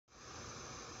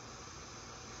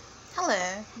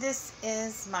Hello, this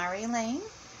is Myri Lane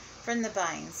from the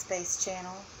Buying Space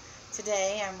channel.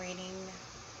 Today I'm reading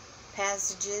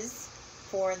passages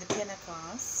for the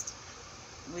Pentecost,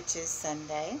 which is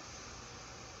Sunday.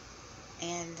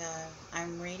 And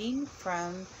I'm reading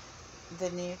from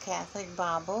the New Catholic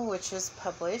Bible, which was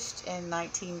published in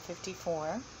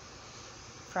 1954,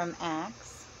 from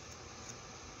Acts,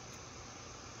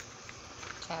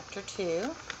 chapter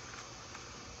 2.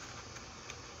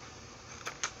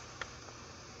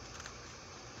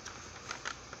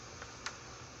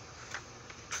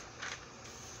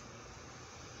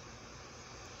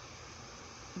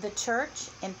 The Church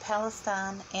in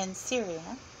Palestine and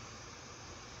Syria,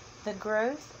 the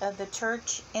growth of the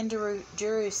Church in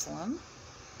Jerusalem,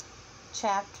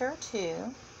 Chapter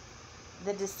 2,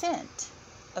 the descent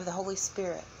of the Holy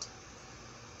Spirit.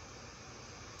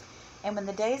 And when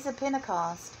the days of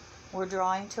Pentecost were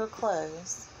drawing to a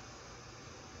close,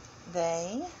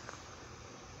 they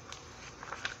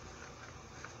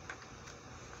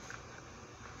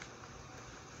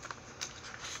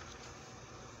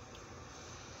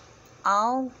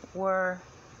all were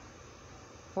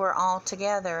all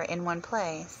together in one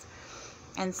place,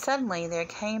 and suddenly there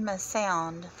came a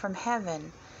sound from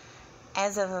heaven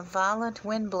as of a violent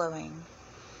wind blowing,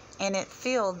 and it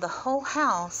filled the whole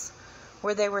house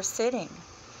where they were sitting.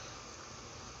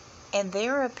 And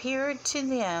there appeared to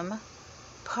them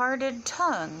parted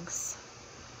tongues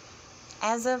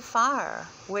as of fire,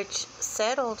 which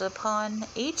settled upon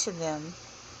each of them.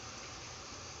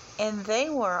 And they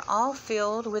were all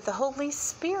filled with the Holy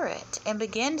Spirit, and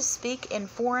began to speak in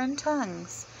foreign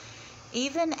tongues,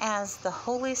 even as the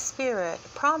Holy Spirit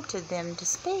prompted them to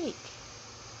speak.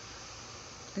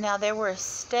 Now there were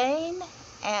staying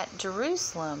at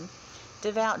Jerusalem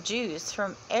devout Jews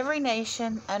from every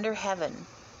nation under heaven.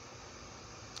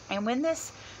 And when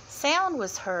this sound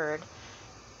was heard,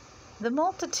 the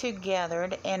multitude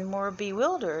gathered and were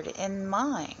bewildered in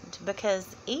mind,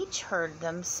 because each heard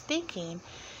them speaking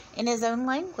in his own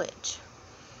language.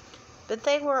 But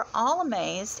they were all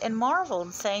amazed and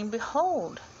marveled, saying,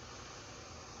 Behold,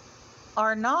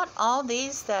 are not all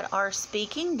these that are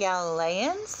speaking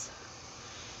Galileans?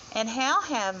 And how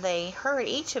have they heard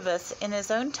each of us in his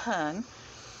own tongue,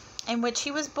 in which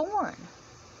he was born?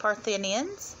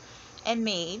 Parthians, and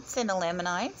Medes, and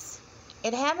Elamites,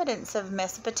 inhabitants of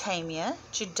Mesopotamia,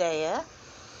 Judea,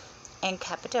 and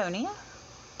Cappadocia,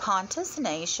 Pontus and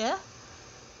Asia,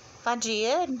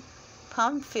 Phrygia and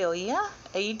Pamphylia,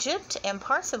 Egypt, and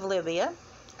parts of Libya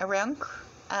around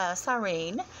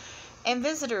Cyrene, and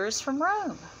visitors from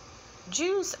Rome,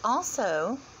 Jews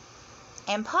also,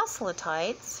 and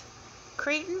proselytes,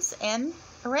 Cretans and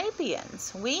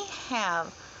Arabians. We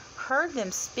have heard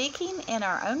them speaking in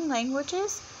our own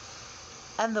languages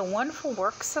of the wonderful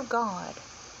works of God.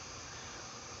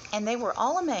 And they were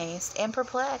all amazed and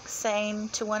perplexed, saying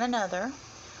to one another,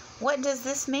 What does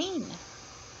this mean?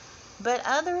 But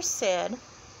others said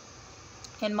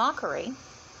in mockery,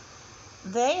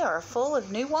 They are full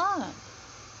of new wine.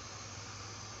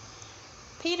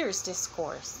 Peter's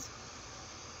discourse.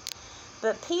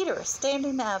 But Peter,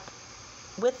 standing up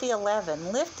with the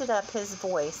 11, lifted up his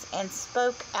voice and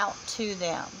spoke out to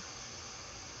them.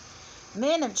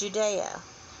 Men of Judea,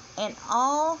 and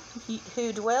all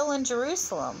who dwell in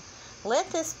Jerusalem,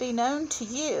 let this be known to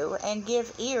you, and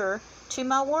give ear to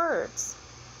my words.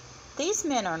 These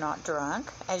men are not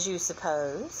drunk, as you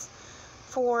suppose,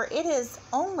 for it is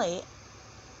only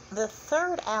the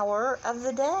 3rd hour of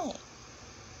the day.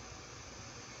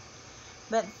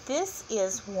 But this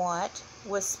is what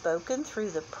was spoken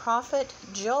through the prophet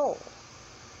Joel.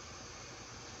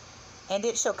 And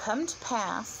it shall come to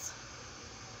pass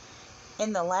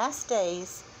in the last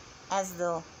days,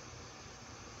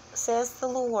 says the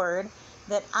Lord,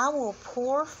 that I will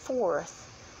pour forth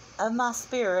of my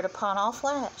Spirit upon all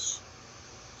flesh.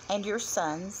 And your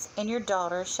sons and your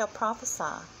daughters shall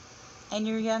prophesy, and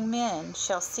your young men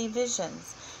shall see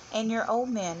visions, and your old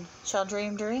men shall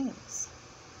dream dreams.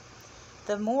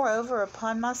 The moreover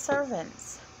upon my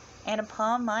servants and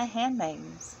upon my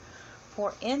handmaidens,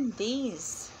 for in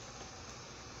these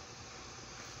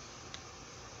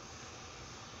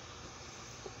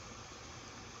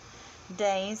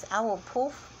days I will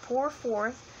pour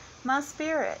forth my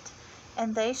Spirit,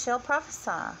 and they shall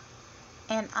prophesy.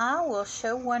 And I will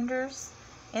show wonders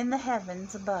in the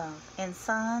heavens above, and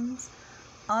signs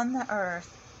on the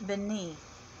earth beneath,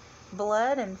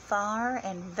 blood and fire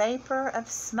and vapor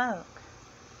of smoke.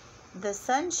 The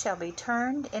sun shall be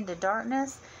turned into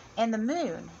darkness, and the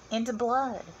moon into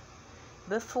blood,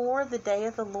 before the day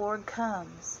of the Lord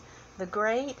comes, the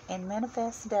great and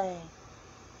manifest day.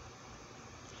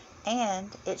 And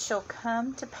it shall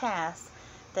come to pass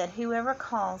that whoever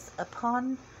calls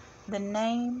upon the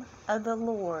name of the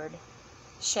Lord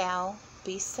shall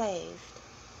be saved.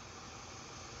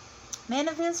 Men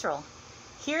of Israel,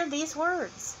 hear these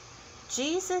words.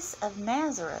 Jesus of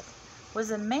Nazareth was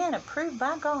a man approved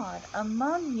by God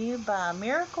among you by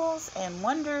miracles and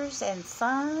wonders and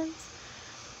signs,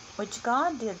 which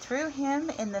God did through him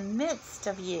in the midst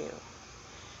of you,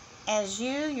 as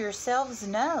you yourselves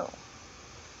know.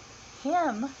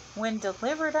 Him, when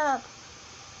delivered up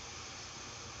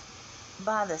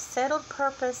by the settled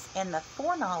purpose and the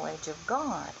foreknowledge of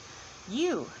God,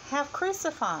 you have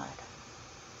crucified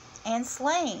and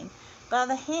slain by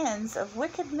the hands of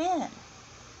wicked men.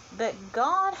 But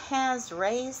God has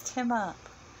raised him up,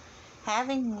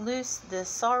 having loosed the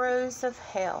sorrows of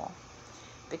hell,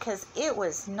 because it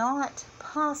was not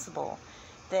possible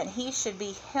that he should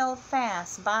be held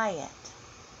fast by it.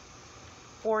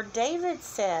 For David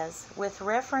says with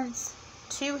reference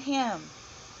to him,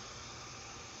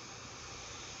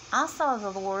 I saw the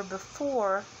Lord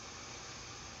before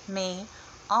me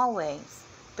always,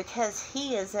 because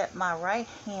he is at my right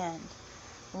hand,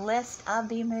 lest I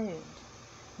be moved.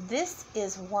 This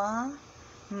is why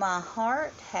my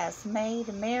heart has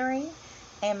made merry,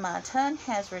 and my tongue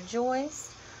has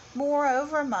rejoiced.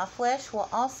 Moreover, my flesh will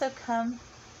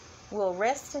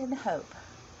rest in hope,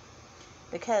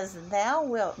 because thou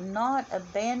wilt not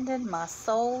abandon my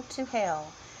soul to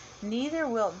hell, neither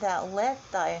wilt thou let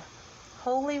thy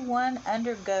Holy One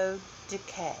undergo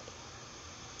decay.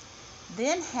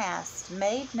 Then hast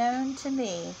made known to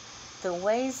me the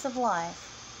ways of life.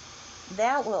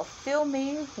 Thou wilt fill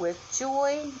me with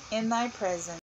joy in thy presence.